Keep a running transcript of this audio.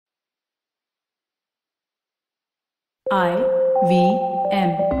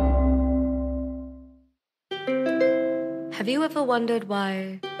IVM. Have you ever wondered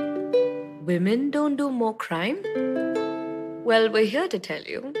why women don't do more crime? Well, we're here to tell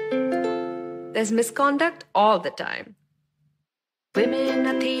you. There's misconduct all the time. Women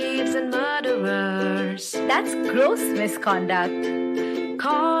are thieves and murderers. That's gross misconduct.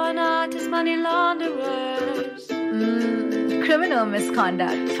 Con artists, money launderers. Criminal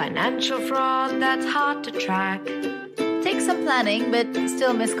misconduct. Financial fraud that's hard to track. Takes some planning, but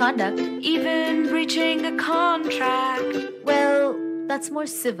still misconduct. Even breaching a contract. Well, that's more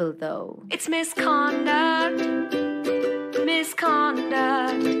civil though. It's misconduct.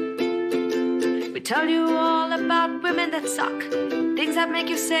 Misconduct. We tell you all about women that suck. Things that make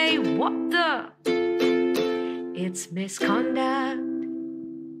you say, what the? It's misconduct.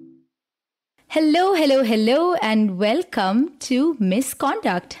 Hello, and welcome to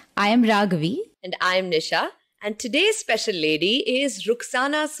Misconduct. I am Raghavi. And I'm Nisha. And today's special lady is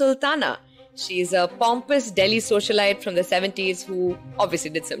Ruksana Sultana. She's a pompous Delhi socialite from the 70s who obviously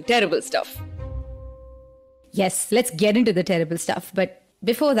did some terrible stuff. Yes, let's get into the terrible stuff. But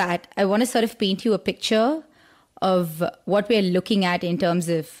before that, I want to sort of paint you a picture of what we're looking at in terms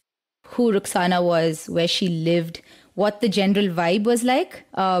of who Ruksana was, where she lived, what the general vibe was like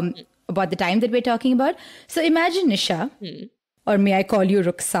about the time that we're talking about. So imagine, Nisha, or may I call you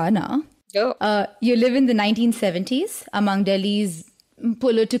Ruksana? Oh. You live in the 1970s among Delhi's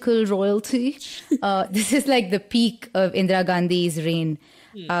political royalty. This is like the peak of Indira Gandhi's reign.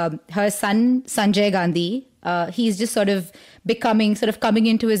 Her son, Sanjay Gandhi, he's just sort of coming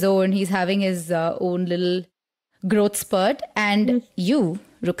into his own. He's having his own little growth spurt. And you,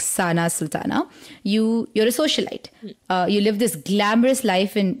 Ruksana Sultana, you're a socialite. You live this glamorous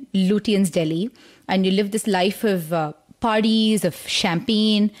life in Lutyens, Delhi. And you live this life of parties, of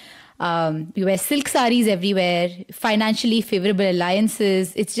champagne. You wear silk saris everywhere, financially favorable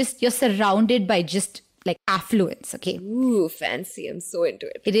alliances. It's just, you're surrounded by just like affluence, okay? Ooh, fancy. I'm so into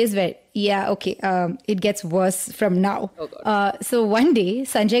it. It is very, yeah, okay. It gets worse from now. Oh, God. So one day,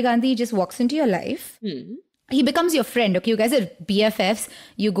 Sanjay Gandhi just walks into your life. He becomes your friend, okay? You guys are BFFs.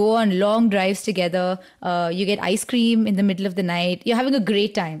 You go on long drives together. You get ice cream in the middle of the night. You're having a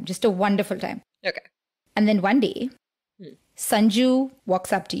great time, just a wonderful time. Okay. And then one day, Sanju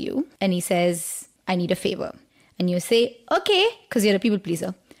walks up to you and he says, I need a favor. And you say, okay, because you're a people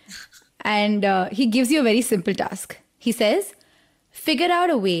pleaser. And he gives you a very simple task. He says, figure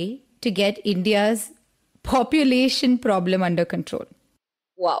out a way to get India's population problem under control.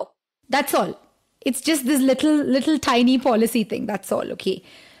 Wow. That's all. It's just this little tiny policy thing. That's all, okay?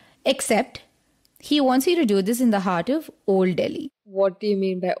 Except he wants you to do this in the heart of Old Delhi. What do you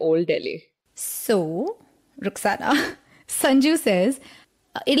mean by Old Delhi? So, Ruksana, Sanju says,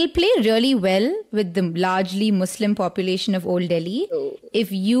 it'll play really well with the largely Muslim population of Old Delhi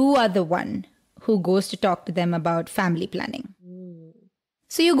if you are the one who goes to talk to them about family planning.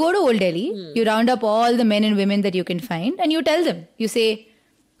 So you go to Old Delhi, you round up all the men and women that you can find and you tell them, you say,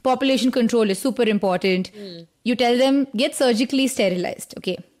 population control is super important. You tell them, get surgically sterilized,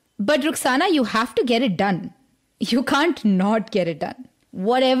 okay? But Ruksana, you have to get it done. You can't not get it done.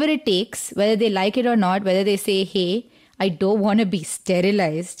 Whatever it takes, whether they like it or not, whether they say, hey, I don't want to be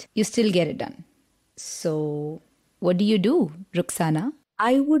sterilized, you still get it done. So what do you do, Ruksana?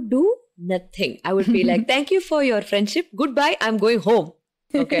 I would do nothing. I would be like, thank you for your friendship. Goodbye. I'm going home.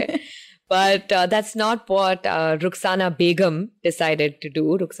 Okay. But that's not what Ruksana Begum decided to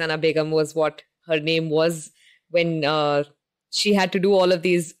do. Ruksana Begum was what her name was when she had to do all of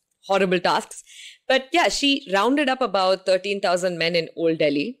these horrible tasks. But yeah, she rounded up about 13,000 men in Old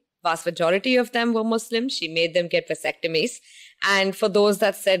Delhi. Vast majority of them were Muslim. She made them get vasectomies. And for those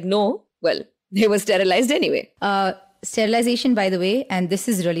that said no, well, they were sterilized anyway. Sterilization, by the way, and this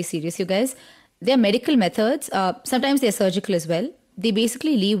is really serious, you guys, they're medical methods. Sometimes they're surgical as well. They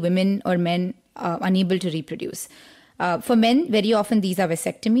basically leave women or men unable to reproduce. For men, very often these are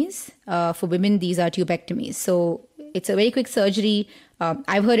vasectomies. For women, these are tubectomies. So it's a very quick surgery.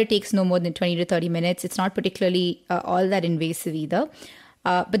 I've heard it takes no more than 20 to 30 minutes. It's not particularly all that invasive either.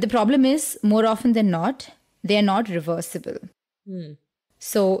 But the problem is, more often than not, they're not reversible.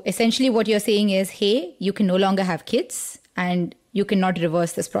 So essentially what you're saying is, hey, you can no longer have kids and you cannot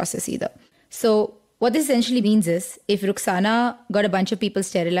reverse this process either. So what this essentially means is, if Ruksana got a bunch of people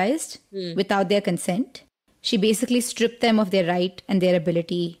sterilized without their consent, she basically stripped them of their right and their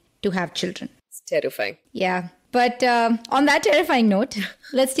ability to have children. It's terrifying. Yeah. But on that terrifying note,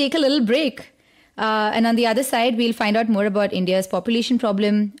 let's take a little break. And on the other side, we'll find out more about India's population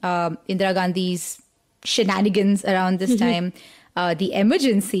problem, Indira Gandhi's shenanigans around this time, The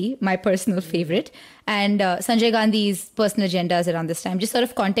Emergency, my personal favorite, and Sanjay Gandhi's personal agendas around this time. Just sort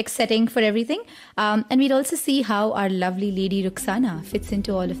of context setting for everything. And we'd also see how our lovely lady Ruksana fits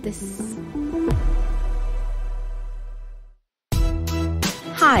into all of this.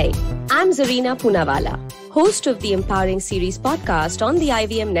 Hi, I'm Zarina Poonawalla, host of the Empowering Series podcast on the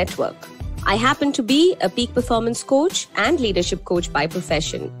IVM network. I happen to be a peak performance coach and leadership coach by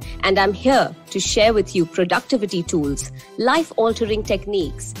profession, and I'm here to share with you productivity tools, life-altering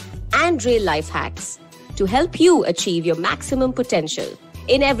techniques, and real-life hacks to help you achieve your maximum potential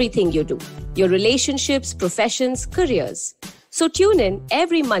in everything you do, your relationships, professions, careers. So tune in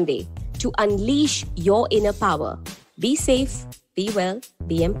every Monday to unleash your inner power. Be safe, be well,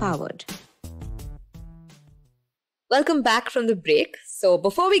 be empowered. Welcome back from the break. So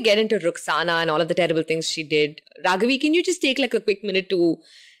before we get into Ruksana and all of the terrible things she did, Raghavi, can you just take like a quick minute to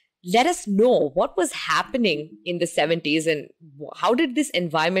let us know what was happening in the 70s and how did this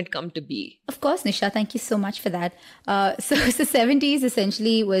environment come to be? Of course, Nisha, thank you so much for that. So the 70s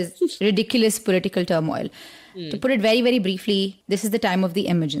essentially was ridiculous political turmoil. To put it very, very briefly, this is the time of the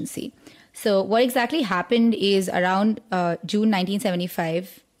emergency. So what exactly happened is around June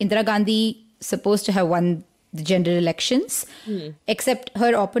 1975, Indira Gandhi supposed to have won the general elections, except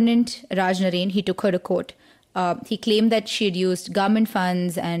her opponent, Raj Narain, he took her to court. He claimed that she had used government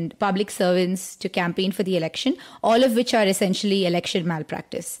funds and public servants to campaign for the election, all of which are essentially election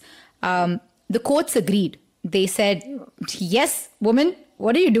malpractice. The courts agreed. They said, yes, woman,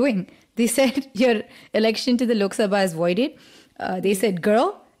 what are you doing? They said, your election to the Lok Sabha is voided. They said,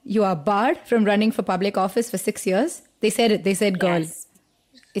 girl, you are barred from running for public office for 6 years. They said it. They said, girl. Yes.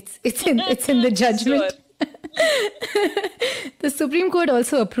 It's in the judgment. Sure. The Supreme Court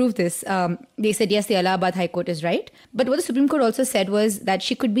also approved this. They said, yes, the Allahabad High Court is right. But what the Supreme Court also said was that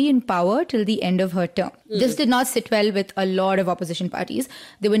she could be in power till the end of her term. This did not sit well with a lot of opposition parties.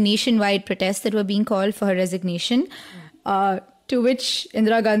 There were nationwide protests that were being called for her resignation, to which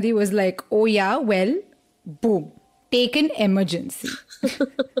Indira Gandhi was like, oh yeah, well, boom, take an emergency.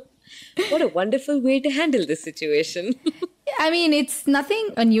 What a wonderful way to handle this situation. I mean, it's nothing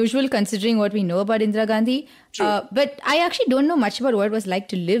unusual considering what we know about Indira Gandhi. But I actually don't know much about what it was like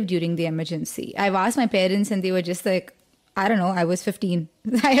to live during the emergency. I've asked my parents and they were just like, I don't know, I was 15.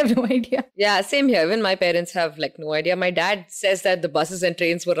 I have no idea. Yeah, same here. Even my parents have like no idea. My dad says that the buses and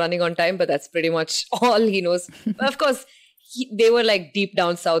trains were running on time, but that's pretty much all he knows. But of course, they were like deep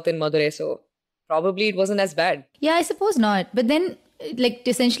down south in Madurai, so probably it wasn't as bad. Yeah, I suppose not. But then like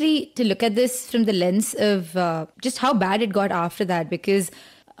essentially to look at this from the lens of just how bad it got after that, because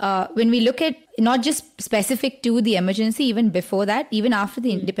when we look at not just specific to the emergency, even before that, even after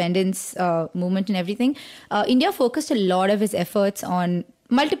the independence movement and everything, India focused a lot of its efforts on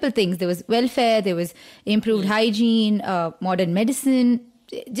multiple things. There was welfare, there was improved hygiene, modern medicine,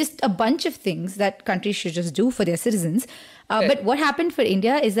 just a bunch of things that countries should just do for their citizens. But what happened for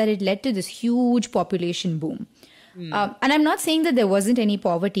India is that it led to this huge population boom. And I'm not saying that there wasn't any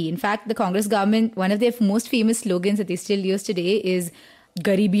poverty. In fact, the Congress government, one of their most famous slogans that they still use today is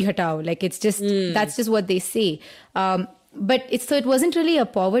Garibi Hatao. Like it's just, that's just what they say. But it wasn't really a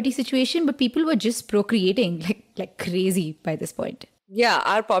poverty situation, but people were just procreating like crazy by this point. Yeah,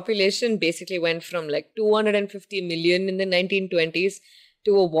 our population basically went from like 250 million in the 1920s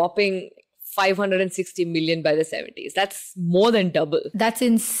to a whopping 560 million by the 70s. That's more than double. That's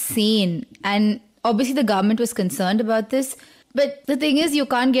insane. And obviously, the government was concerned about this. But the thing is, you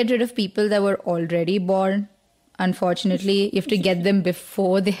can't get rid of people that were already born. Unfortunately, you have to get them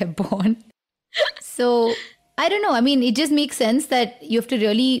before they are born. So, I don't know. I mean, it just makes sense that you have to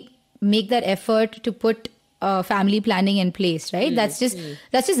really make that effort to put family planning in place, right? That's just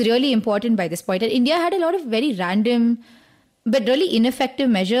really important by this point. And India had a lot of very random but really ineffective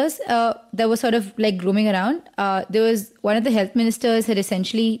measures that were sort of like roaming around. There was one of the health ministers had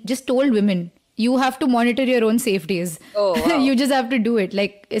essentially just told women, you have to monitor your own safe days. Oh, wow. You just have to do it.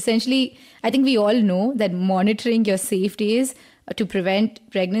 Like essentially, I think we all know that monitoring your safe days to prevent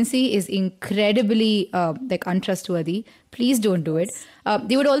pregnancy is incredibly like untrustworthy. Please don't do it.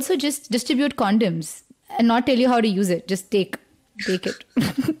 They would also just distribute condoms and not tell you how to use it. Just take it.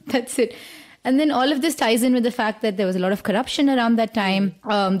 That's it. And then all of this ties in with the fact that there was a lot of corruption around that time.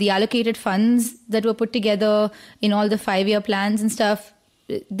 The allocated funds that were put together in all the 5-year plans and stuff,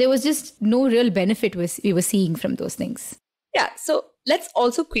 there was just no real benefit we were seeing from those things. Yeah, so let's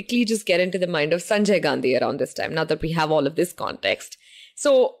also quickly just get into the mind of Sanjay Gandhi around this time, now that we have all of this context.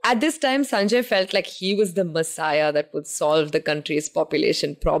 So at this time, Sanjay felt like he was the messiah that would solve the country's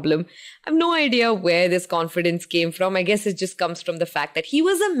population problem. I have no idea where this confidence came from. I guess it just comes from the fact that he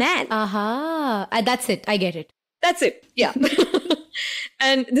was a man. Aha. That's it. I get it. That's it. Yeah.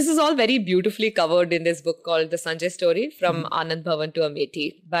 And this is all very beautifully covered in this book called The Sanjay Story, From Anand Bhavan to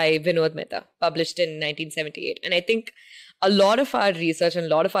Amethi by Vinod Mehta, published in 1978. And I think a lot of our research and a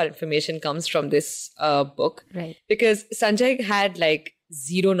lot of our information comes from this book. Right. Because Sanjay had like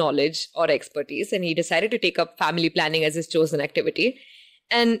zero knowledge or expertise, and he decided to take up family planning as his chosen activity.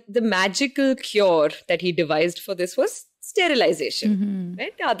 And the magical cure that he devised for this was sterilization,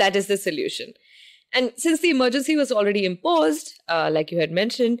 right? That is the solution. And since the emergency was already imposed, like you had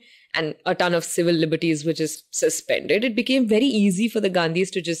mentioned, and a ton of civil liberties were just suspended, it became very easy for the Gandhis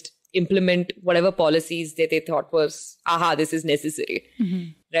to just implement whatever policies that they thought was, this is necessary,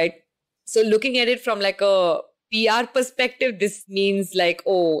 right? So looking at it from like a PR perspective, this means like,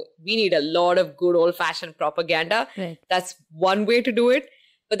 we need a lot of good old-fashioned propaganda. Right. That's one way to do it.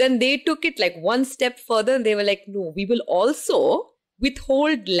 But then they took it like one step further and they were like, no, we will also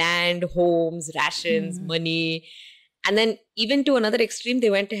withhold land, homes, rations, money. And then even to another extreme, they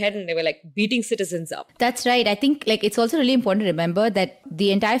went ahead and they were like beating citizens up. That's right. I think like it's also really important to remember that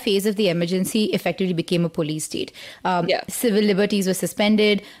the entire phase of the emergency effectively became a police state. Civil liberties were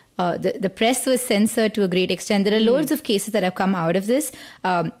suspended. The press was censored to a great extent. There are loads of cases that have come out of this.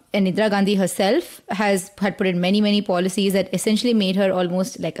 And Indira Gandhi herself had put in many, many policies that essentially made her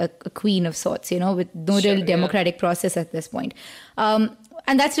almost like a queen of sorts, with no real democratic process at this point.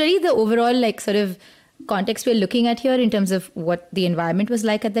 And that's really the overall like sort of context we're looking at here in terms of what the environment was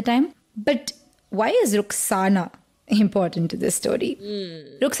like at the time. But why is Ruksana important to this story?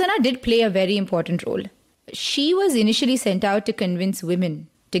 Ruksana did play a very important role. She was initially sent out to convince women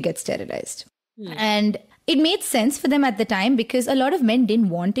to get sterilized. And it made sense for them at the time because a lot of men didn't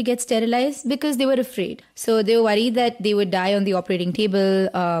want to get sterilized because they were afraid. So they were worried that they would die on the operating table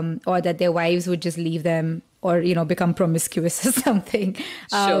or that their wives would just leave them or, become promiscuous or something.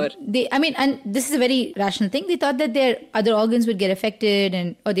 Sure. And this is a very rational thing. They thought that their other organs would get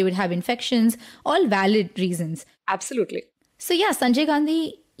affected or they would have infections, all valid reasons. Absolutely. So Sanjay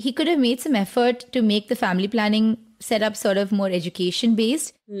Gandhi, he could have made some effort to make the family planning setup sort of more education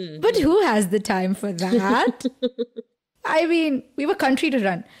based. But who has the time for that? I mean, we have a country to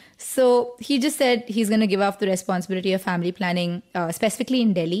run. So he just said he's going to give off the responsibility of family planning, specifically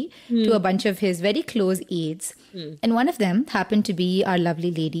in Delhi, to a bunch of his very close aides. And one of them happened to be our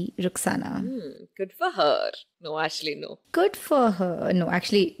lovely lady, Ruksana. Good for her. No, actually, no. Good for her. No,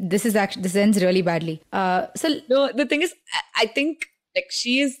 actually, this ends really badly. No, the thing is, I think like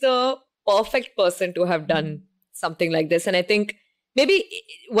she is the perfect person to have done something like this. And I think maybe,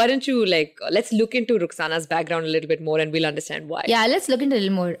 why don't you let's look into Ruksana's background a little bit more and we'll understand why. Yeah, let's look into it a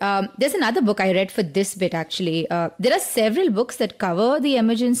little more. There's another book I read for this bit actually. There are several books that cover the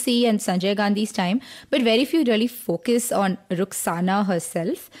emergency and Sanjay Gandhi's time, but very few really focus on Ruksana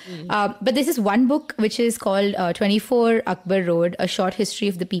herself. But this is one book which is called 24 Akbar Road, A Short History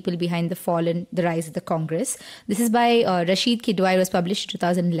of the People Behind the Fall and the Rise of the Congress. This is by Rashid Kidwai. It was published in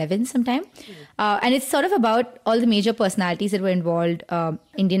 2011 sometime. And it's sort of about all the major personalities that were involved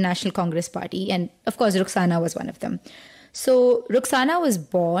Indian National Congress Party, and of course Ruksana was one of them. So Ruksana was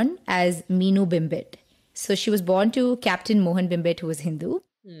born as Meenu Bimbit. So she was born to Captain Mohan Bimbit, who was Hindu,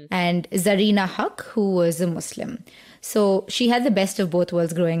 and Zarina Haq, who was a Muslim. So she had the best of both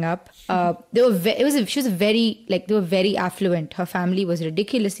worlds growing up. They were very affluent. Her family was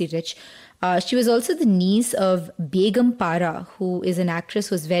ridiculously rich. She was also the niece of Begum Para, who is an actress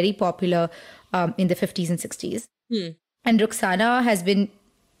who was very popular in the 50s and 60s. And Ruksana has been,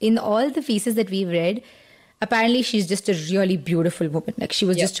 in all the pieces that we've read, apparently she's just a really beautiful woman. Like she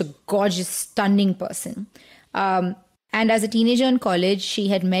was just a gorgeous, stunning person. And as a teenager in college, she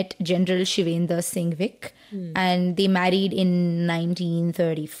had met General Shivendra Singh Vick, and they married in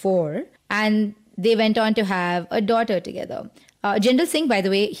 1934. And they went on to have a daughter together. General Singh, by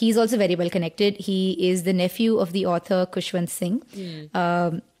the way, he's also very well connected. He is the nephew of the author Khushwant Singh.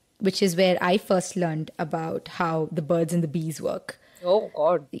 Which is where I first learned about how the birds and the bees work. Oh,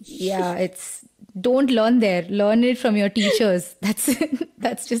 God. Yeah, don't learn there. Learn it from your teachers.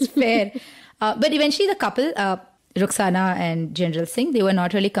 That's just fair. But eventually the couple, Ruksana and General Singh, they were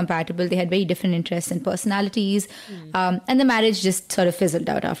not really compatible. They had very different interests and personalities. And the marriage just sort of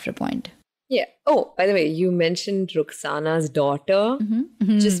fizzled out after a point. Yeah. Oh, by the way, you mentioned Ruksana's daughter.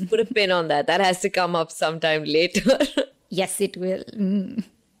 Just put a pin on that. That has to come up sometime later. Yes, it will.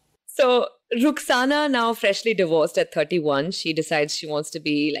 So Ruksana, now freshly divorced at 31, she decides she wants to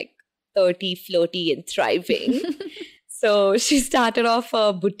be like 30, flirty and thriving. So she started off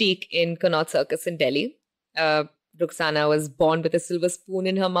a boutique in Connaught Circus in Delhi. Ruksana was born with a silver spoon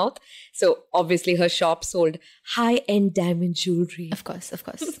in her mouth. So obviously her shop sold high-end diamond jewelry. Of course.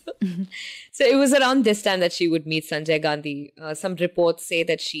 So it was around this time that she would meet Sanjay Gandhi. Some reports say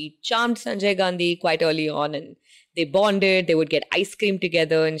that she charmed Sanjay Gandhi quite early on and they bonded. They would get ice cream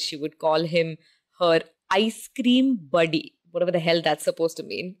together and she would call him her ice cream buddy. Whatever the hell that's supposed to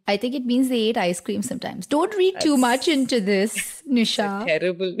mean. I think it means they ate ice cream sometimes. Don't read too much into this, Nisha. A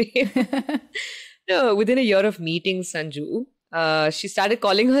terrible name. No, within a year of meeting Sanju, she started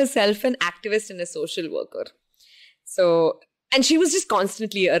calling herself an activist and a social worker. So, and she was just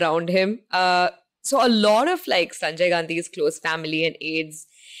constantly around him. So a lot of like Sanjay Gandhi's close family and aides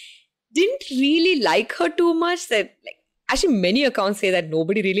didn't really like her too much. That like actually many accounts say that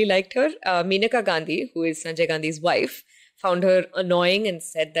nobody really liked her. Menaka Gandhi, who is Sanjay Gandhi's wife, found her annoying and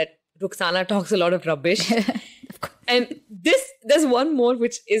said that Ruksana talks a lot of rubbish. And there's one more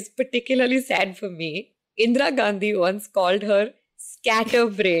which is particularly sad for me. Indira Gandhi once called her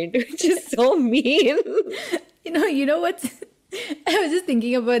scatterbrained, which is so mean. You know what? I was just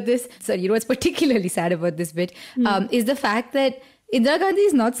thinking about this. Sorry, you know what's particularly sad about this bit is the fact that Indira Gandhi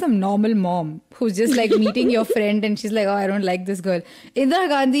is not some normal mom who's just like meeting your friend and she's like, oh, I don't like this girl. Indira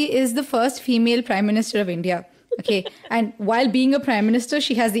Gandhi is the first female prime minister of India. Okay. And while being a prime minister,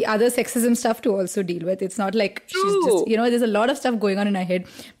 she has the other sexism stuff to also deal with. It's not like she's just, there's a lot of stuff going on in her head.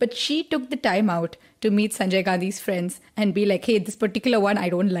 But she took the time out to meet Sanjay Gandhi's friends and be like, hey, this particular one, I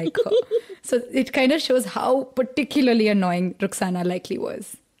don't like her. So it kind of shows how particularly annoying Ruksana likely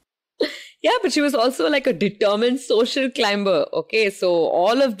was. Yeah, but she was also like a determined social climber. Okay, so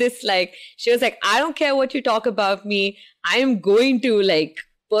all of this, like, she was like, I don't care what you talk about me. I am going to like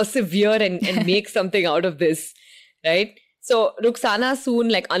persevere and make something out of this, right? So Ruksana soon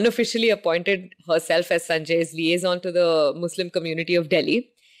like unofficially appointed herself as Sanjay's liaison to the Muslim community of Delhi.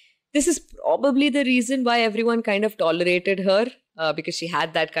 This is probably the reason why everyone kind of tolerated her because she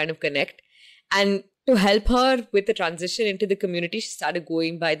had that kind of connect. And to help her with the transition into the community, she started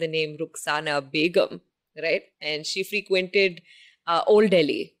going by the name Ruksana Begum, right? And she frequented Old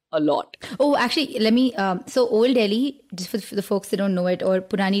Delhi a lot. Oh, actually, let me... so Old Delhi, just for the folks that don't know it, or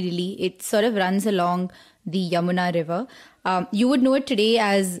Purani Delhi, it sort of runs along the Yamuna River. You would know it today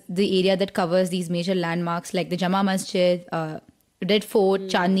as the area that covers these major landmarks like the Jama Masjid, Red Fort,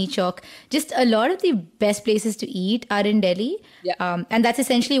 Chandni Chowk. Just a lot of the best places to eat are in Delhi. Yeah. And that's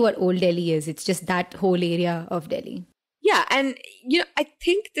essentially what Old Delhi is. It's just that whole area of Delhi. Yeah. And, I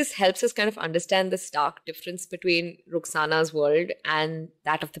think this helps us kind of understand the stark difference between Ruksana's world and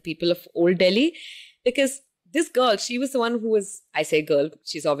that of the people of Old Delhi. Because this girl, she was the one who was, I say girl,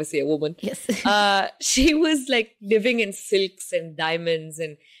 she's obviously a woman. Yes. She was like living in silks and diamonds.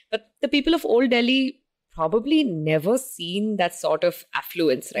 But the people of Old Delhi probably never seen that sort of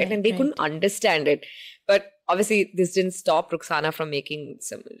affluence, right? And they couldn't understand it. But obviously, this didn't stop Ruksana from making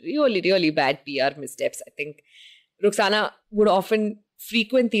some really, really bad PR missteps. I think Ruksana would often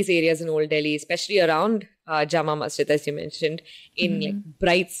frequent these areas in Old Delhi, especially around Jama Masjid, as you mentioned, in like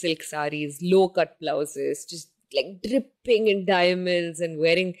bright silk saris, low-cut blouses, just like dripping in diamonds and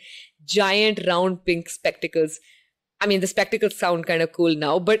wearing giant round pink spectacles. I mean, the spectacles sound kind of cool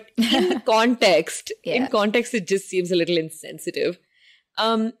now, but in context, it just seems a little insensitive.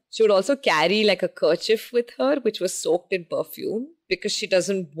 She would also carry like a kerchief with her, which was soaked in perfume because she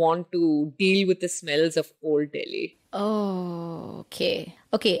doesn't want to deal with the smells of Old Delhi. Oh, okay.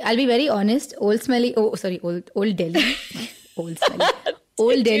 Okay, I'll be very honest. Old Delhi. Old smelly.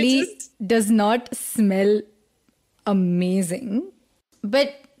 Old Delhi does not smell amazing,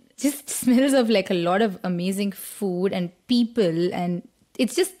 but just smells of like a lot of amazing food and people, and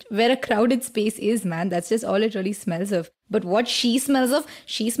it's just where a crowded space is, man. That's just all it really smells of. But what she smells of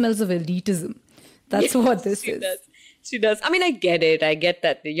elitism. That's what this is. She does. I mean, I get it. I get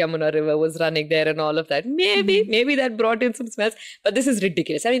that the Yamuna River was running there and all of that. Maybe that brought in some smells, but this is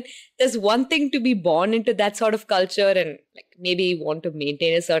ridiculous. I mean, there's one thing to be born into that sort of culture and like maybe want to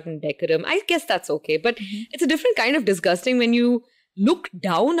maintain a certain decorum. I guess that's okay. But it's a different kind of disgusting when you look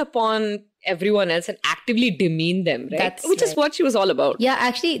down upon everyone else and actively demean them, right? Which is what she was all about. Yeah,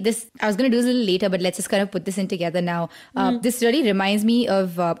 actually, I was going to do this a little later, but let's just kind of put this in together now. This really reminds me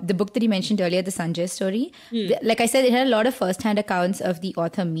of the book that you mentioned earlier, the Sanjay story. Like I said, it had a lot of first-hand accounts of the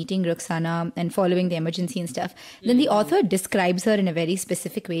author meeting Ruksana and following the emergency and stuff. Then the author describes her in a very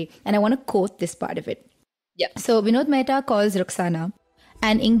specific way, and I want to quote this part of it. Yeah. So Vinod Mehta calls Ruksana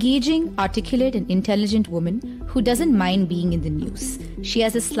An engaging, articulate, and intelligent woman who doesn't mind being in the news. She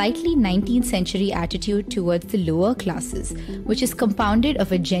has a slightly 19th century attitude towards the lower classes, which is compounded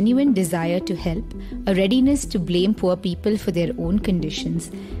of a genuine desire to help, a readiness to blame poor people for their own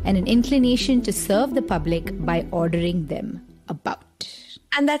conditions, and an inclination to serve the public by ordering them about.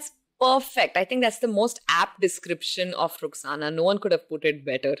 And that's perfect. I think that's the most apt description of Ruksana. No one could have put it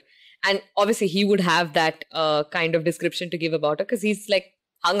better. And obviously, he would have that kind of description to give about her because he's like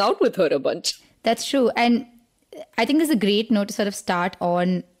hung out with her a bunch. That's true. And I think this is a great note to sort of start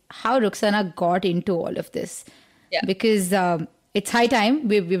on how Ruksana got into all of this. Yeah. Because it's high time.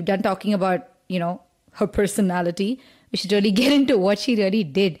 We've done talking about, her personality. We should really get into what she really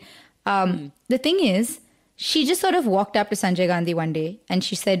did. The thing is, she just sort of walked up to Sanjay Gandhi one day and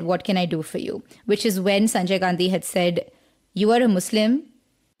she said, "What can I do for you?" Which is when Sanjay Gandhi had said, "You are a Muslim,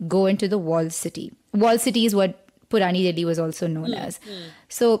 go into the walled city." Walled city is what Purani Delhi was also known as.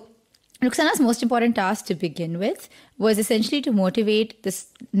 So Ruksana's most important task to begin with was essentially to motivate this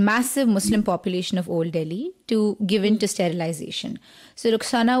massive Muslim population of Old Delhi to give in to sterilization. So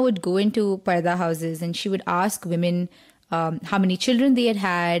Ruksana would go into parda houses and she would ask women how many children they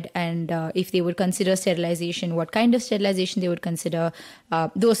had and if they would consider sterilization, what kind of sterilization they would consider,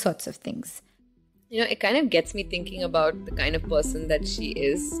 those sorts of things. It kind of gets me thinking about the kind of person that she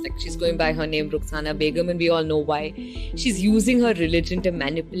is. Like, she's going by her name Ruksana Begum, and we all know why. She's using her religion to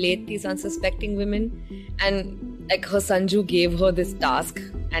manipulate these unsuspecting women. And like, her Sanju gave her this task,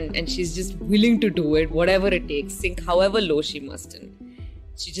 and she's just willing to do it, whatever it takes, sink however low she must. And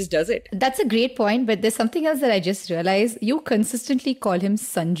she just does it. That's a great point, but there's something else that I just realized. You consistently call him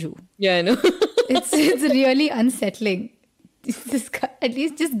Sanju. Yeah, I know. It's really unsettling. At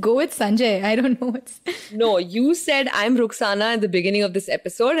least just go with Sanjay. I don't know what's... No, you said I'm Ruksana at the beginning of this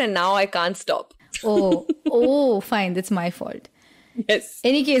episode and now I can't stop. Oh, fine. That's my fault. Yes.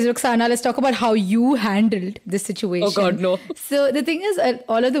 Any case, Ruksana, let's talk about how you handled this situation. Oh God, no. So the thing is,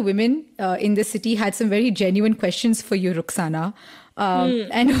 all of the women in the city had some very genuine questions for you, Ruksana.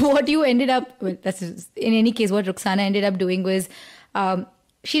 And what you ended up... Well, in any case, what Ruksana ended up doing was...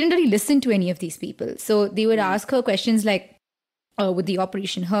 she didn't really listen to any of these people. So they would ask her questions like, would the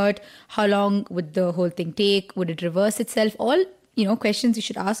operation hurt? How long would the whole thing take? Would it reverse itself? All, questions you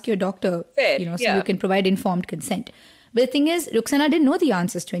should ask your doctor, Fair, so you can provide informed consent. But the thing is, Ruksana didn't know the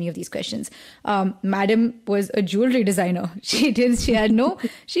answers to any of these questions. Madam was a jewelry designer. She had no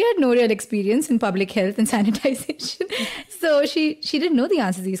real experience in public health and sanitization. So she didn't know the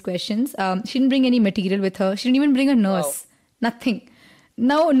answers to these questions. She didn't bring any material with her. She didn't even bring a nurse. Wow. Nothing.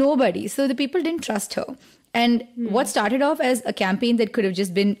 No, nobody. So the people didn't trust her. And what started off as a campaign that could have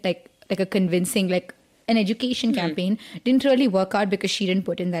just been like a convincing, like an education campaign, didn't really work out because she didn't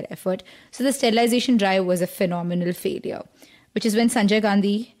put in that effort. So the sterilization drive was a phenomenal failure, which is when Sanjay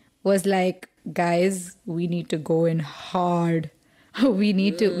Gandhi was like, guys, we need to go in hard. We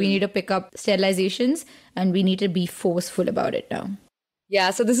need to pick up sterilizations and we need to be forceful about it now.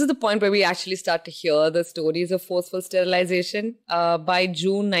 Yeah, so this is the point where we actually start to hear the stories of forceful sterilization. By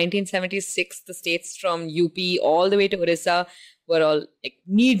June 1976, the states from UP all the way to Orissa were all like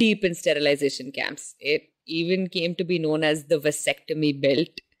knee-deep in sterilization camps. It even came to be known as the vasectomy belt.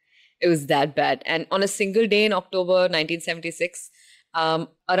 It was that bad. And on a single day in October 1976,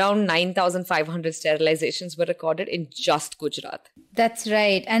 around 9,500 sterilizations were recorded in just Gujarat. That's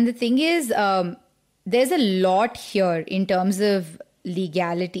right. And the thing is, there's a lot here in terms of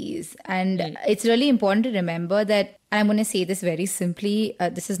legalities. And it's really important to remember that, and I'm going to say this very simply, I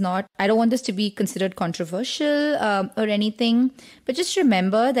don't want this to be considered controversial or anything, but just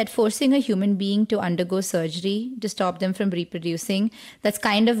remember that forcing a human being to undergo surgery to stop them from reproducing, that's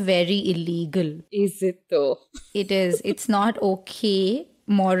kind of very illegal. Is it though? It is. It's not okay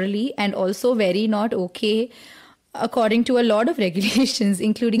morally and also very not okay according to a lot of regulations,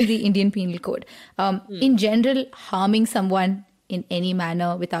 including the Indian Penal Code. In general, harming someone in any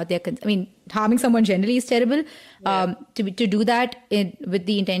manner without their harming someone generally is terrible. To do that with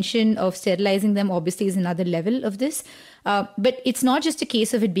the intention of sterilizing them obviously is another level of this. But it's not just a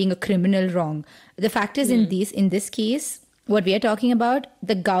case of it being a criminal wrong. The fact is in this case, what we are talking about,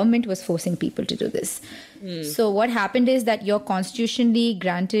 the government was forcing people to do this. So what happened is that your constitutionally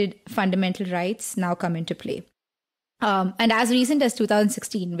granted fundamental rights now come into play. And as recent as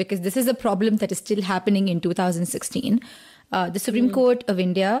 2016, because this is a problem that is still happening in 2016, the Supreme Court of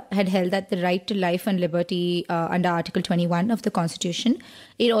India had held that the right to life and liberty under Article 21 of the Constitution,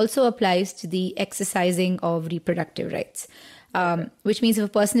 it also applies to the exercising of reproductive rights, which means if a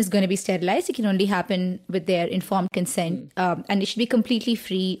person is going to be sterilized, it can only happen with their informed consent, and it should be completely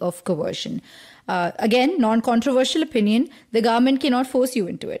free of coercion. Again, non-controversial opinion, the government cannot force you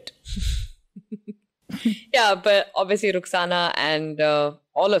into it. Yeah, but obviously Ruksana and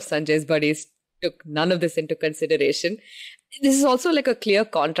all of Sanjay's buddies took none of this into consideration. This is also like a clear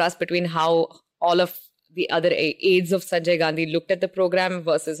contrast between how all of the other aides of Sanjay Gandhi looked at the program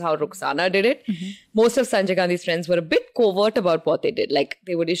versus how Ruksana did it. Most of Sanjay Gandhi's friends were a bit covert about what they did. Like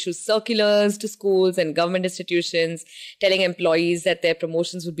they would issue circulars to schools and government institutions telling employees that their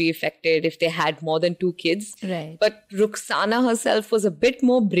promotions would be affected if they had more than 2 kids. Right. But Ruksana herself was a bit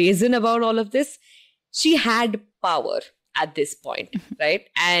more brazen about all of this. She had power at this point, right?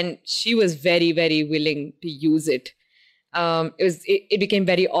 And she was very, very willing to use it. It became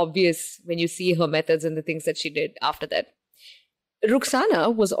very obvious when you see her methods and the things that she did after that.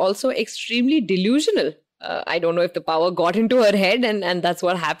 Ruksana was also extremely delusional. I don't know if the power got into her head and that's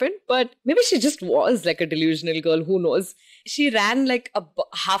what happened, but maybe she just was like a delusional girl. Who knows? She ran like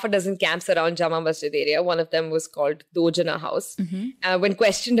half a dozen camps around Jama Masjid area. One of them was called Dojana House. When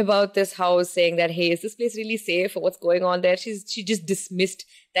questioned about this house, saying that, hey, is this place really safe or what's going on there? She just dismissed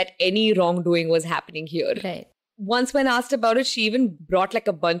that any wrongdoing was happening here. Right. Once when asked about it, she even brought like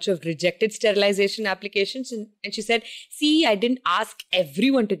a bunch of rejected sterilization applications. And she said, see, I didn't ask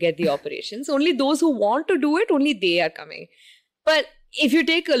everyone to get the operations. Only those who want to do it, only they are coming. But if you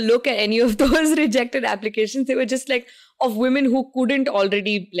take a look at any of those rejected applications, they were just like of women who couldn't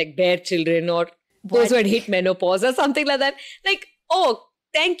already like bear children or those who had hit menopause or something like that. Like, oh,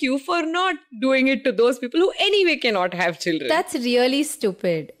 thank you for not doing it to those people who anyway cannot have children. That's really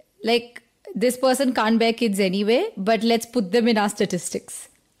stupid. Like, this person can't bear kids anyway, but let's put them in our statistics.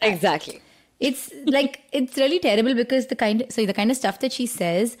 Exactly. It's like, it's really terrible because the kind of stuff that she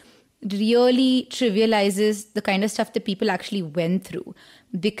says really trivializes the kind of stuff that people actually went through.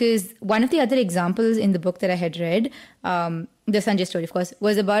 Because one of the other examples in the book that I had read, the Sanjay story, of course,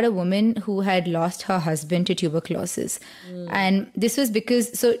 was about a woman who had lost her husband to tuberculosis. And this was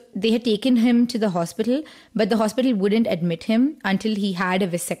because, so they had taken him to the hospital, but the hospital wouldn't admit him until he had a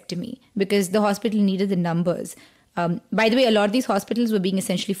vasectomy because the hospital needed the numbers. By the way, a lot of these hospitals were being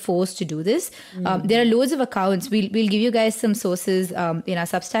essentially forced to do this. There are loads of accounts. We'll give you guys some sources in our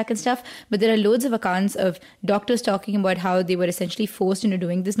Substack and stuff. But there are loads of accounts of doctors talking about how they were essentially forced into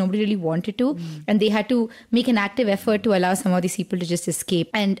doing this. Nobody really wanted to. And they had to make an active effort to allow some of these people to just escape.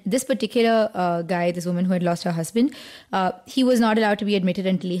 And this particular guy, this woman who had lost her husband, he was not allowed to be admitted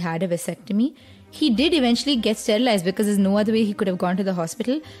until he had a vasectomy. He did eventually get sterilized because there's no other way he could have gone to the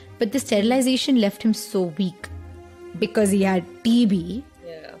hospital. But the sterilization left him so weak, because he had TB,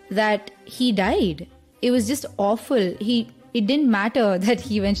 that he died. It was just awful. It didn't matter that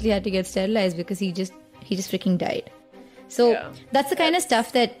he eventually had to get sterilized because he just freaking died. So that's the kind of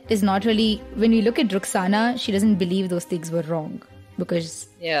stuff that is not really, when you look at Ruksana, she doesn't believe those things were wrong because,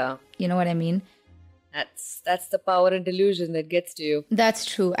 you know what I mean? That's the power and delusion that gets to you. That's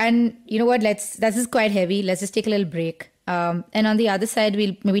true. And you know what? This is quite heavy. Let's just take a little break. And on the other side,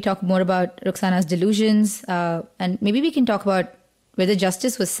 we'll maybe talk more about Ruksana's delusions. And maybe we can talk about whether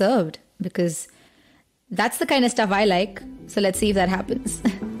justice was served, because that's the kind of stuff I like. So let's see if that happens.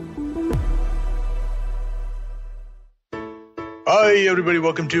 Hi, everybody.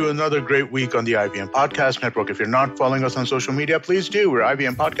 Welcome to another great week on the IVM Podcast Network. If you're not following us on social media, please do. We're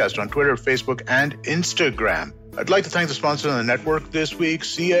IVM Podcast on Twitter, Facebook, and Instagram. I'd like to thank the sponsors on the network this week,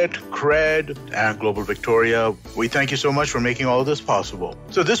 See It, Cred, and Global Victoria. We thank you so much for making all of this possible.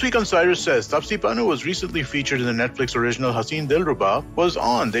 So this week on Cyrus Says, Tapsi Pannu was recently featured in the Netflix original Haseen Dilruba was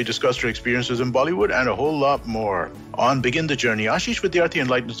on. They discussed her experiences in Bollywood and a whole lot more. On Begin the Journey, Ashish Vidyarthi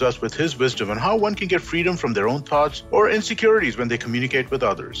enlightens us with his wisdom on how one can get freedom from their own thoughts or insecurities when they communicate with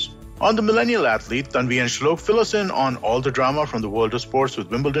others. On The Millennial Athlete, Tanvi and Shlok fill us in on all the drama from the world of sports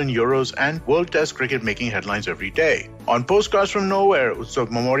with Wimbledon, Euros, and World Test cricket making headlines every day. On Postcards from Nowhere, Utsav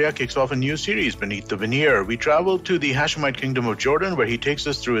Mamoria kicks off a new series, Beneath the Veneer. We travel to the Hashemite Kingdom of Jordan, where he takes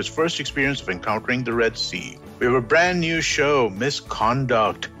us through his first experience of encountering the Red Sea. We have a brand new show,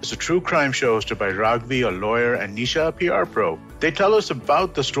 Misconduct. It's a true crime show hosted by Ragvi, a lawyer, and Nisha, a PR pro. They tell us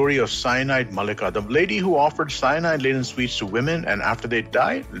about the story of Cyanide Malika, the lady who offered cyanide-laden sweets to women and after they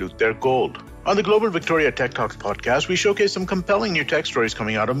died, loot their gold. On the Global Victoria Tech Talks podcast, we showcase some compelling new tech stories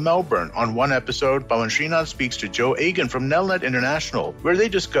coming out of Melbourne. On one episode, Pawan Srinath speaks to Joe Agan from Nelnet International, where they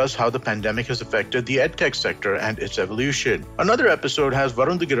discuss how the pandemic has affected the edtech sector and its evolution. Another episode has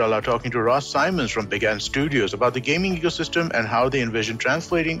Varun Girala talking to Ross Simons from Big Ant Studios about the gaming ecosystem and how they envision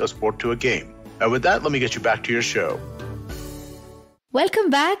translating a sport to a game. And with that, let me get you back to your show. Welcome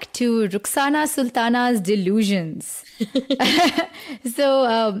back to Ruksana Sultana's Delusions.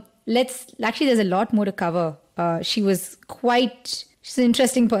 So there's a lot more to cover. She's an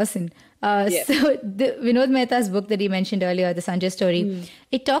interesting person. So the Vinod Mehta's book that he mentioned earlier, the Sanjay story,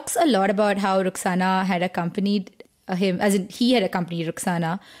 it talks a lot about how Ruksana had accompanied him, as in he had accompanied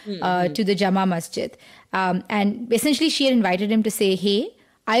Ruksana to the Jama Masjid. And essentially she had invited him to say, hey,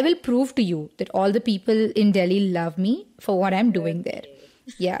 I will prove to you that all the people in Delhi love me for what I'm doing there.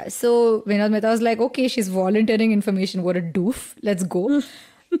 Yeah. So Vinod Mehta was like, okay, she's volunteering information. What a doof. Let's go.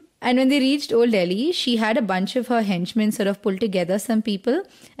 And when they reached Old Delhi, she had a bunch of her henchmen sort of pull together some people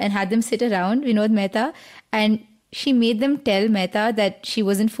and had them sit around Vinod Mehta. And she made them tell Mehta that she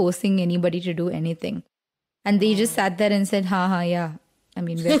wasn't forcing anybody to do anything. And they just sat there and said, yeah. I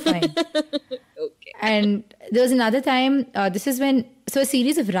mean, we're fine. Okay. And there was another time, this is when, so a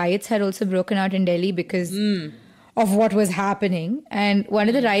series of riots had also broken out in Delhi because of what was happening. And one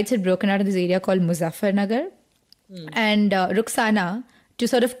of the riots had broken out in this area called Muzaffarnagar. And Ruksana, to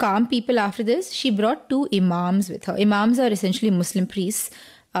sort of calm people after this, she brought 2 imams with her. Imams are essentially Muslim priests.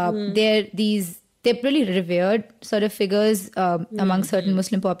 They're really revered sort of figures among certain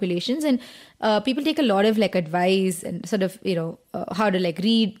Muslim populations. And people take a lot of like advice and sort of, how to like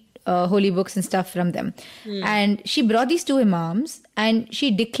read holy books and stuff from them. And she brought these 2 imams and she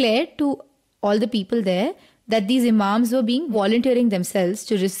declared to all the people there that these imams were volunteering themselves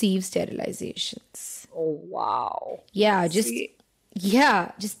to receive sterilizations. Oh, wow. Yeah,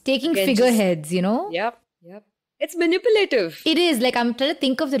 just taking figureheads, Yep. It's manipulative. It is. Like, I'm trying to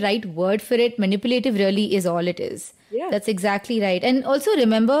think of the right word for it. Manipulative really is all it is. Yeah. That's exactly right. And also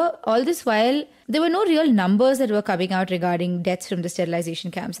remember, all this while, there were no real numbers that were coming out regarding deaths from the sterilization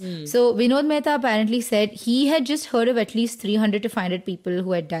camps. So Vinod Mehta apparently said he had just heard of at least 300 to 500 people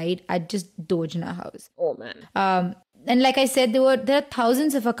who had died at just Dojna House. Oh, man. And like I said, there are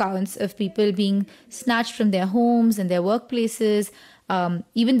thousands of accounts of people being snatched from their homes and their workplaces,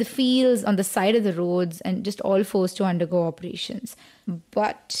 even the fields on the side of the roads, and just all forced to undergo operations.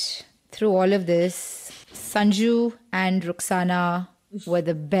 But through all of this, Sanju and Ruksana were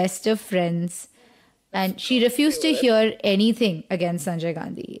the best of friends. And she refused to hear anything against Sanjay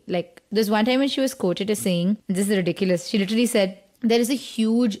Gandhi. Like, there's one time when she was quoted as saying, this is ridiculous, she literally said, there is a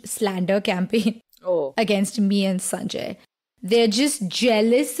huge slander campaign against me and Sanjay. They're just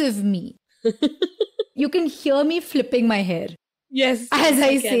jealous of me. You can hear me flipping my hair. Yes. As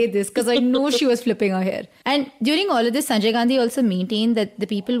I say this, because I know she was flipping her hair. And during all of this, Sanjay Gandhi also maintained that the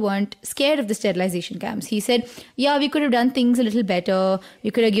people weren't scared of the sterilization camps. He said, yeah, we could have done things a little better.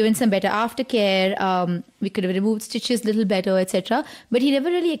 We could have given some better aftercare. We could have removed stitches a little better, etc. But he never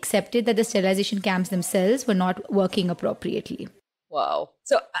really accepted that the sterilization camps themselves were not working appropriately. Wow.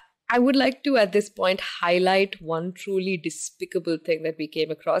 So I would like to, at this point, highlight one truly despicable thing that we came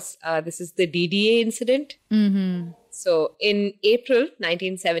across. This is the DDA incident. So in April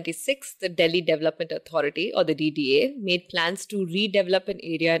 1976, the Delhi Development Authority, or the DDA, made plans to redevelop an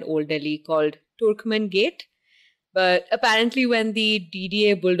area in Old Delhi called Turkman Gate. But apparently when the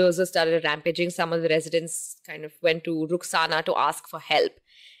DDA bulldozers started rampaging, some of the residents kind of went to Ruksana to ask for help.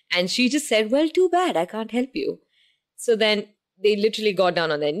 And she just said, well, too bad, I can't help you. So then they literally got down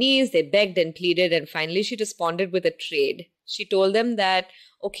on their knees, they begged and pleaded, and finally she responded with a trade. She told them that,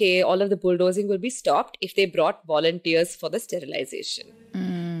 okay, all of the bulldozing will be stopped if they brought volunteers for the sterilization.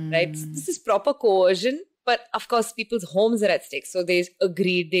 Right? So this is proper coercion, but of course people's homes are at stake. So they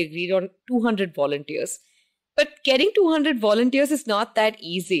agreed on 200 volunteers. But getting 200 volunteers is not that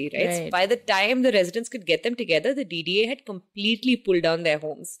easy, right? So by the time the residents could get them together, the DDA had completely pulled down their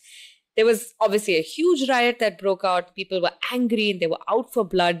homes. There was obviously a huge riot that broke out. People were angry and they were out for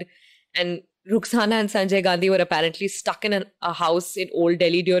blood. And Ruksana and Sanjay Gandhi were apparently stuck in a house in Old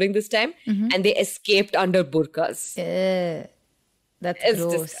Delhi during this time. And they escaped under burqas. That's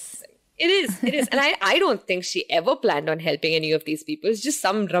gross. Disgusting. It is. And I don't think she ever planned on helping any of these people. It's just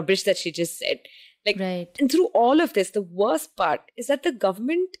some rubbish that she just said. And through all of this, the worst part is that the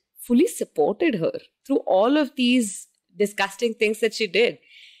government fully supported her through all of these disgusting things that she did.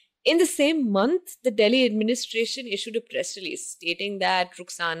 In the same month, the Delhi administration issued a press release stating that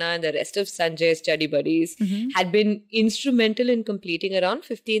Ruksana and the rest of Sanjay's study buddies had been instrumental in completing around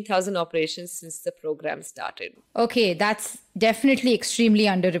 15,000 operations since the program started. Okay, that's definitely extremely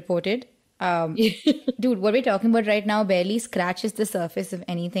underreported. Dude, what we're talking about right now barely scratches the surface of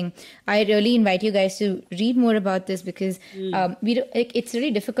anything. I really invite you guys to read more about this because it's really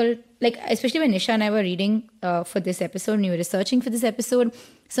difficult. Like, especially when Nisha and I were reading for this episode and you were researching for this episode,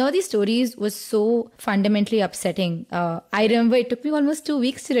 some of these stories was so fundamentally upsetting. I remember it took me almost 2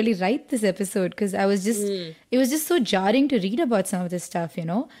 weeks to really write this episode because I was just, it was just so jarring to read about some of this stuff, you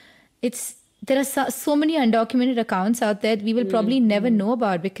know. There are so many undocumented accounts out there that we will probably never know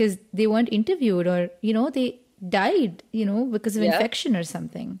about because they weren't interviewed or, you know, they died, you know, because of infection or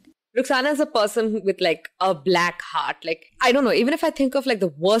something. Ruksana is a person with like a black heart. Like, I don't know, even if I think of like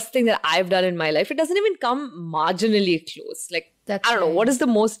the worst thing that I've done in my life, it doesn't even come marginally close. Like, That's I don't know, right. what is the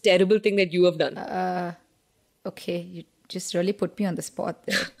most terrible thing that you have done? Okay, you just really put me on the spot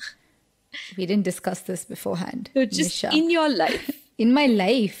there. We didn't discuss this beforehand. So just Nisha. in your life. In my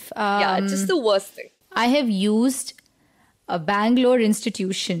life, Yeah, just the worst thing. I have used a Bangalore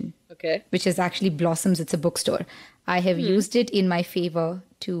institution, Okay. which is actually Blossoms. It's a bookstore. I have used it in my favor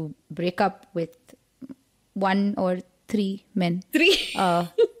to break up with 1 or 3 men. 3?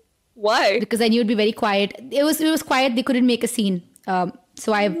 Why? Because I knew it'd be very quiet. It was quiet. They couldn't make a scene.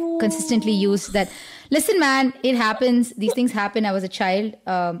 So I've consistently used that. Listen, man, it happens. These things happen. I was a child.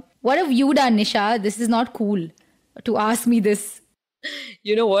 What have you done, Nisha? This is not cool to ask me this.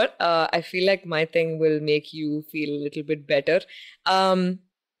 You know what? I feel like my thing will make you feel a little bit better.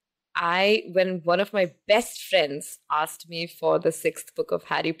 When one of my best friends asked me for the 6th book of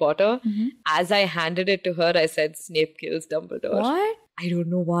Harry Potter, as I handed it to her, I said, Snape kills Dumbledore. What? I don't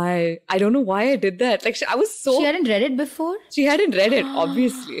know why. I don't know why I did that. Like, I was so... She hadn't read it before? She hadn't read it,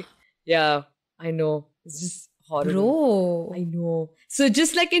 obviously. Yeah, I know. It's just horrible. Bro. I know. So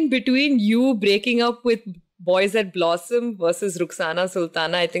just like in between you breaking up with boys at Blossom versus Ruksana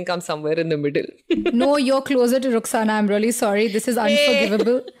Sultana, I think I'm somewhere in the middle. No, you're closer to Ruksana. I'm really sorry. This is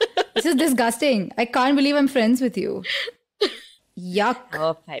unforgivable. This is disgusting. I can't believe I'm friends with you. Yuck.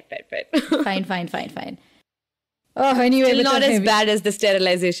 Oh, fine. Fine. Oh, anyway. Still not as heavy. bad as the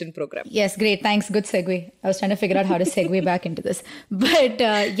sterilization program. Yes, great. Thanks. Good segue. I was trying to figure out how to segue back into this. But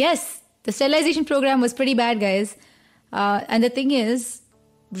yes, the sterilization program was pretty bad, guys. And the thing is,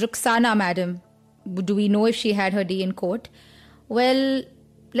 Ruksana, madam, do we know if she had her day in court? Well,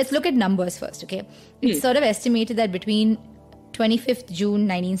 let's look at numbers first, okay? It's sort of estimated that between 25th June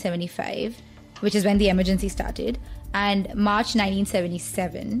 1975, which is when the emergency started, and March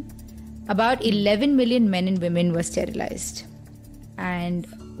 1977, about 11 million men and women were sterilized. And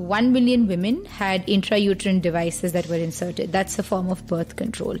 1 million women had intrauterine devices that were inserted. That's a form of birth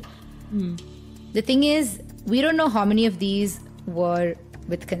control. The thing is, we don't know how many of these were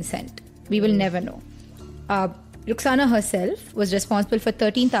with consent. We will never know. Ruksana herself was responsible for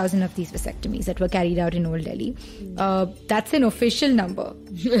 13,000 of these vasectomies that were carried out in Old Delhi. That's an official number.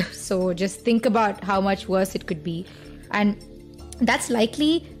 So just think about how much worse it could be. And that's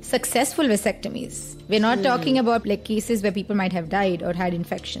likely successful vasectomies. We're not talking about like cases where people might have died or had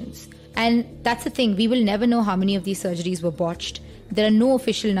infections. And that's the thing. We will never know how many of these surgeries were botched. There are no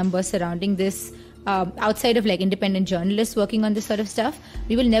official numbers surrounding this. Outside of like independent journalists working on this sort of stuff,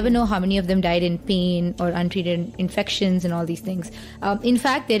 we will never know how many of them died in pain or untreated infections and all these things. In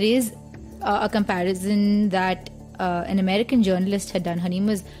fact, there is a comparison that an American journalist had done. Her name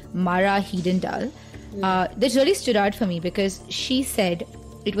was Mara Hedendal. This really stood out for me because she said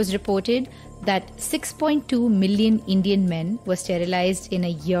it was reported that 6.2 million Indian men were sterilized in a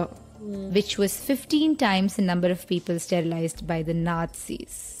year, which was 15 times the number of people sterilized by the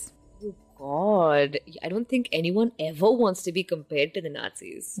Nazis. God, I don't think anyone ever wants to be compared to the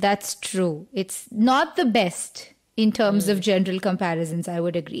Nazis. That's true. It's not the best in terms of general comparisons, I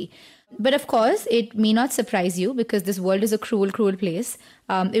would agree. But of course, it may not surprise you because this world is a cruel, cruel place.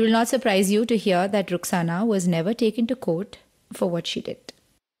 It will not surprise you to hear that Ruksana was never taken to court for what she did.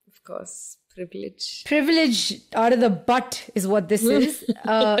 Of course, privilege. Privilege out of the butt is what this is.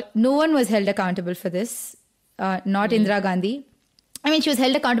 No one was held accountable for this. Not Indira Gandhi. I mean, she was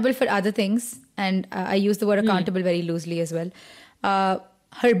held accountable for other things, and I use the word accountable very loosely as well.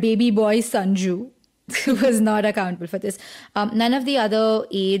 Her baby boy, Sanju, was not accountable for this. None of the other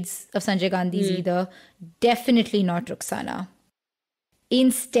aides of Sanjay Gandhi's either. Definitely not Ruksana.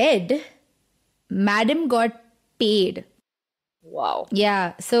 Instead, Madam got paid. Wow.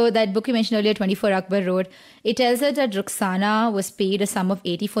 Yeah, so that book you mentioned earlier, 24 Akbar wrote, it tells us that Ruksana was paid a sum of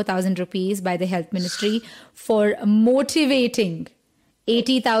 84,000 rupees by the health ministry for motivating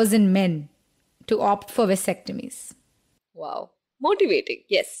 80,000 men to opt for vasectomies. Wow. Motivating.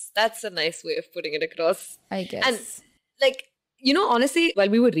 Yes, that's a nice way of putting it across. I guess. And like, you know, honestly, while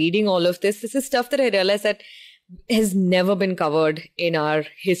we were reading all of this is stuff that I realized that has never been covered in our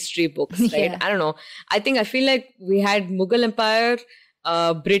history books, right? Yeah. I don't know. I feel like we had Mughal Empire,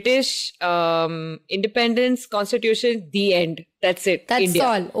 British, independence, constitution, the end. That's it. That's India.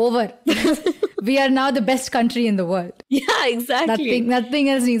 all. Over. We are now the best country in the world. Yeah, exactly. Nothing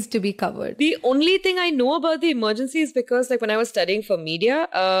else needs to be covered. The only thing I know about the emergency is because like when I was studying for media,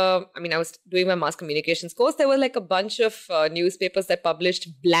 I was doing my mass communications course, there were like a bunch of newspapers that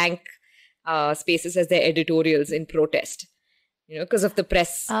published blank spaces as their editorials in protest, you know, because of the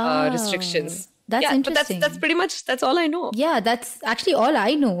press restrictions. That's interesting. But that's pretty much, that's all I know. Yeah, that's actually all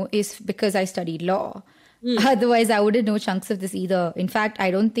I know is because I studied law. Otherwise, I wouldn't know chunks of this either. In fact,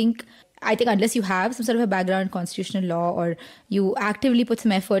 I think unless you have some sort of a background in constitutional law or you actively put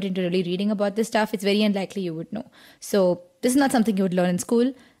some effort into really reading about this stuff, it's very unlikely you would know. So this is not something you would learn in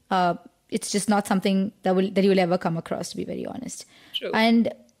school. It's just not something that you will ever come across, to be very honest. True.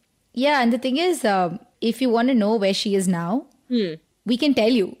 And the thing is, if you want to know where she is now, we can tell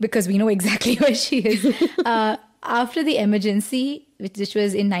you because we know exactly where she is. After the emergency, which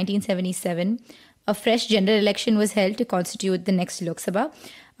was in 1977, a fresh general election was held to constitute the next Lok Sabha.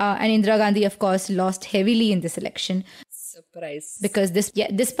 And Indira Gandhi, of course, lost heavily in this election. Surprise. Because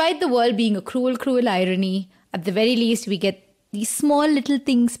despite the world being a cruel, cruel irony, at the very least, we get these small little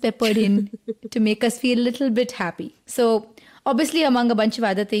things peppered in to make us feel a little bit happy. So obviously, among a bunch of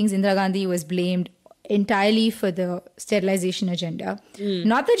other things, Indira Gandhi was blamed entirely for the sterilization agenda.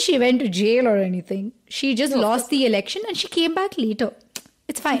 Not that she went to jail or anything. She just lost the election and she came back later.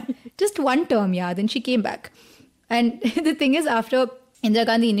 It's fine. Just one term, then she came back. And the thing is, after Indira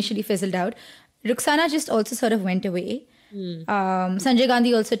Gandhi initially fizzled out, Ruksana just also sort of went away. Sanjay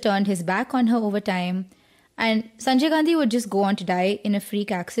Gandhi also turned his back on her over time. And Sanjay Gandhi would just go on to die in a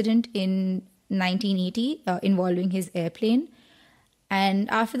freak accident in 1980 involving his airplane. And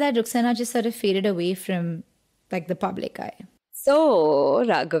after that, Ruksana just sort of faded away from the public eye. So,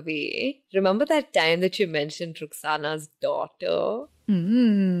 Raghavi, remember that time that you mentioned Ruksana's daughter?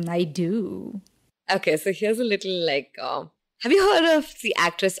 I do. Okay, so here's a little have you heard of the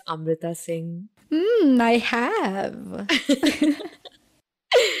actress Amrita Singh? I have.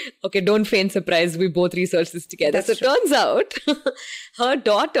 Okay, don't feign surprise. We both researched this together. That's true. Turns out her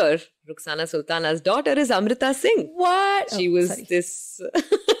daughter, Ruksana Sultana's daughter, is Amrita Singh. What? She was this...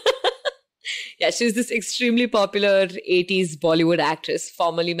 she was this extremely popular 80s Bollywood actress,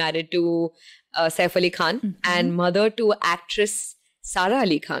 formerly married to Saif Ali Khan and mother to actress Sara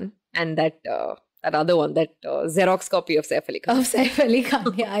Ali Khan and that other one, that Xerox copy of Saif Ali Khan. Of Saif Ali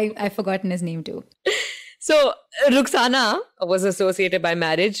Khan. Yeah, I've forgotten his name too. So, Ruksana was associated by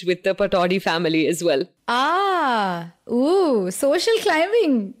marriage with the Pataudi family as well. Social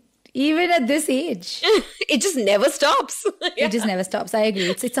climbing, even at this age. It just never stops. It just never stops. I agree.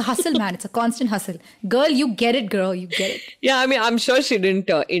 It's a hustle, man. It's a constant hustle. Girl, you get it, girl. You get it. Yeah, I mean, I'm sure she didn't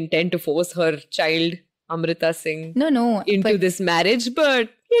intend to force her child, Amrita Singh, into this marriage, but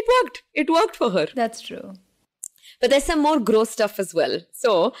it worked. It worked for her. That's true. But there's some more gross stuff as well.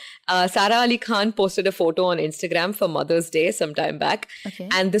 So, Sara Ali Khan posted a photo on Instagram for Mother's Day some time back. Okay.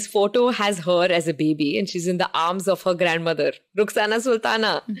 And this photo has her as a baby and she's in the arms of her grandmother, Ruksana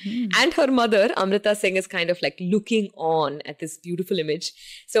Sultana. And her mother, Amrita Singh, is kind of looking on at this beautiful image.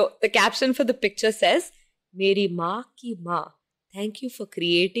 So, the caption for the picture says, Meri maa ki maa, thank you for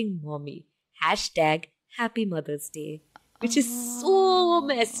creating mommy. #Happy Mother's Day. Which is so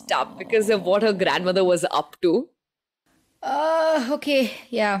messed up because of what her grandmother was up to. Okay.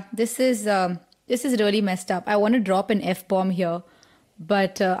 Yeah, this is really messed up. I want to drop an F-bomb here,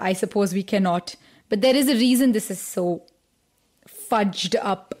 but I suppose we cannot. But there is a reason this is so fudged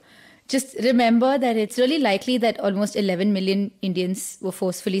up. Just remember that it's really likely that almost 11 million Indians were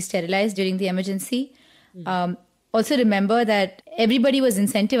forcefully sterilized during the emergency. Also remember that everybody was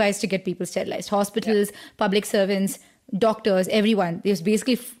incentivized to get people sterilized. Hospitals, public servants, doctors, everyone. It was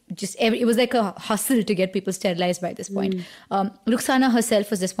basically it was like a hustle to get people sterilized by this point. Ruksana herself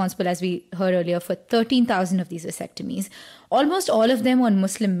was responsible, as we heard earlier, for 13,000 of these vasectomies. Almost all of them on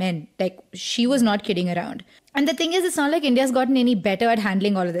Muslim men. She was not kidding around. And the thing is, it's not like India's gotten any better at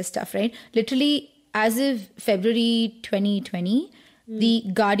handling all of this stuff, right? Literally, as of February 2020, the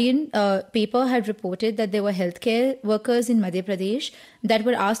Guardian paper had reported that there were healthcare workers in Madhya Pradesh that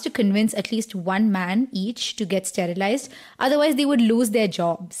were asked to convince at least one man each to get sterilized. Otherwise, they would lose their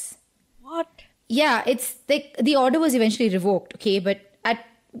jobs. What? Yeah, it's the order was eventually revoked, okay? But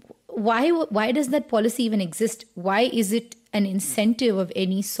why does that policy even exist? Why is it an incentive of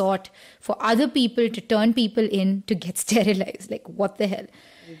any sort for other people to turn people in to get sterilized? What the hell?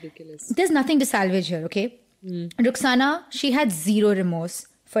 Ridiculous. There's nothing to salvage here, okay? Ruksana, she had zero remorse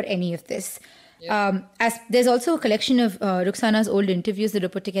for any of this. As there's also a collection of Ruksana's old interviews that were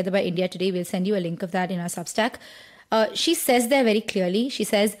put together by India Today. We'll send you a link of that in our Substack. She says there very clearly, she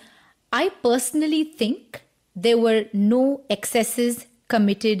says, I personally think there were no excesses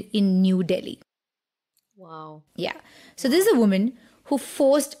committed in New Delhi. Wow. Yeah. So this is a woman who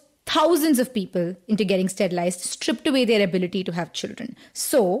forced thousands of people into getting sterilized, stripped away their ability to have children.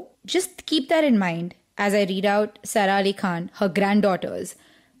 So just keep that in mind as I read out Sara Ali Khan, her granddaughter's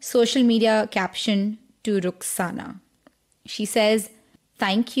social media caption to Ruksana. She says,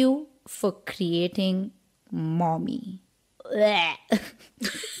 thank you for creating mommy.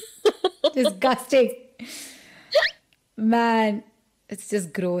 Disgusting. Man, it's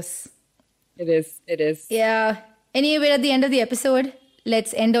just gross. It is. Yeah. Anyway, we're at the end of the episode.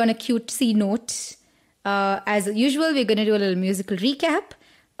 Let's end on a cutesy note. As usual, we're going to do a little musical recap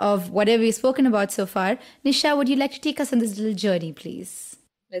of whatever we've spoken about so far. Nisha, would you like to take us on this little journey, please?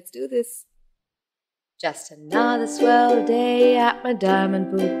 Let's do this. Just another swell day at my diamond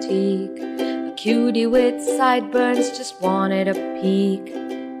boutique. A cutie with sideburns just wanted a peek.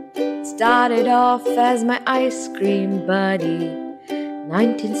 Started off as my ice cream buddy.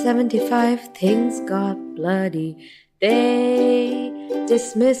 1975, things got bloody. They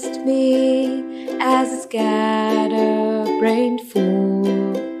dismissed me as a scatterbrained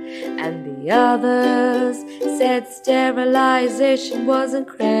fool, and the others said sterilization was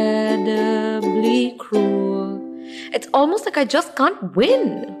incredibly cruel. It's almost like I just can't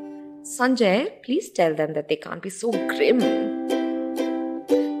win. Sanjay, please tell them that they can't be so grim.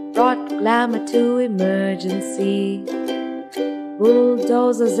 Brought glamour to emergency.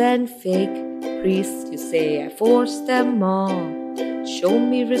 Bulldozers and fake priests, you say I forced them all. Show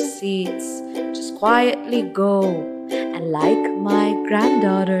me receipts, just quietly go and like my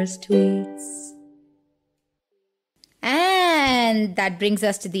granddaughter's tweets. And that brings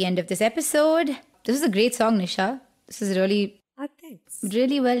us to the end of this episode. This is a great song, Nisha. This is really, Thanks.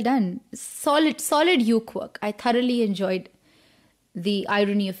 really well done. Solid uke work. I thoroughly enjoyed the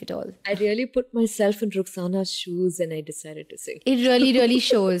irony of it all. I really put myself in Ruksana's shoes and I decided to sing. It really, really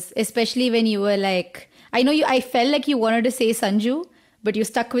shows, especially when you were like, I felt like you wanted to say Sanju, but you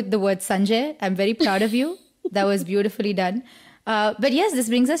stuck with the word Sanjay. I'm very proud of you. That was beautifully done. But yes, this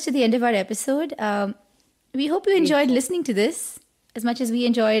brings us to the end of our episode. We hope you enjoyed listening to this as much as we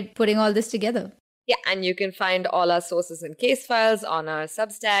enjoyed putting all this together. Yeah, and you can find all our sources and case files on our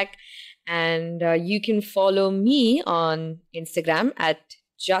Substack. And you can follow me on Instagram at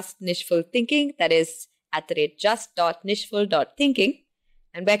justnishfulthinking. That is @just.nishful.thinking.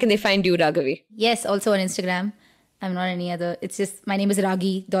 And where can they find you, Raghavi? Yes, also on Instagram. I'm not any other. It's just, my name is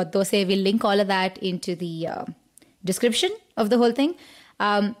Ragi.dose. We'll link all of that into the description of the whole thing.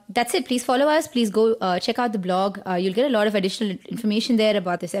 That's it. Please follow us. Please go check out the blog. You'll get a lot of additional information there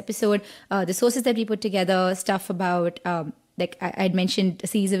about this episode, the sources that we put together, stuff about... like I'd mentioned a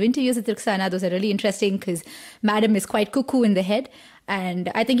series of interviews with Ruksana. Those are really interesting because Madam is quite cuckoo in the head. And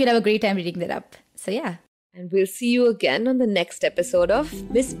I think you'll have a great time reading that up. So yeah. And we'll see you again on the next episode of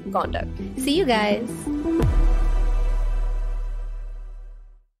Misconduct. See you guys.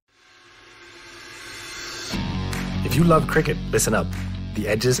 If you love cricket, listen up. The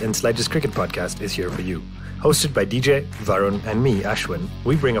Edges and Sledges Cricket Podcast is here for you. Hosted by DJ, Varun, and me, Ashwin,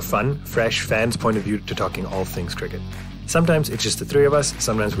 we bring a fun, fresh fan's point of view to talking all things cricket. Sometimes it's just the three of us,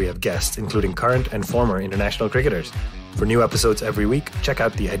 sometimes we have guests, including current and former international cricketers. For new episodes every week, check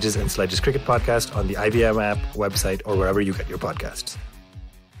out the Edges and Sledges Cricket Podcast on the IVM app, website, or wherever you get your podcasts.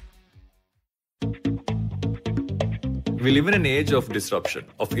 We live in an age of disruption,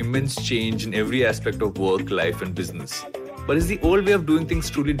 of immense change in every aspect of work, life, and business. But is the old way of doing things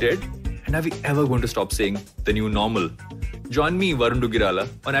truly dead? And are we ever going to stop saying the new normal? Join me, Varun Dugirala,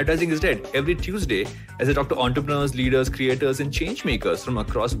 on Advertising is Dead every Tuesday as I talk to entrepreneurs, leaders, creators, and change makers from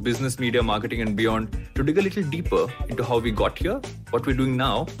across business, media, marketing, and beyond to dig a little deeper into how we got here, what we're doing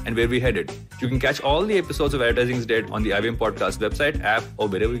now, and where we're headed. You can catch all the episodes of Advertising is Dead on the IVM Podcast website, app, or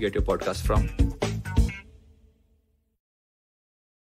wherever you get your podcast from.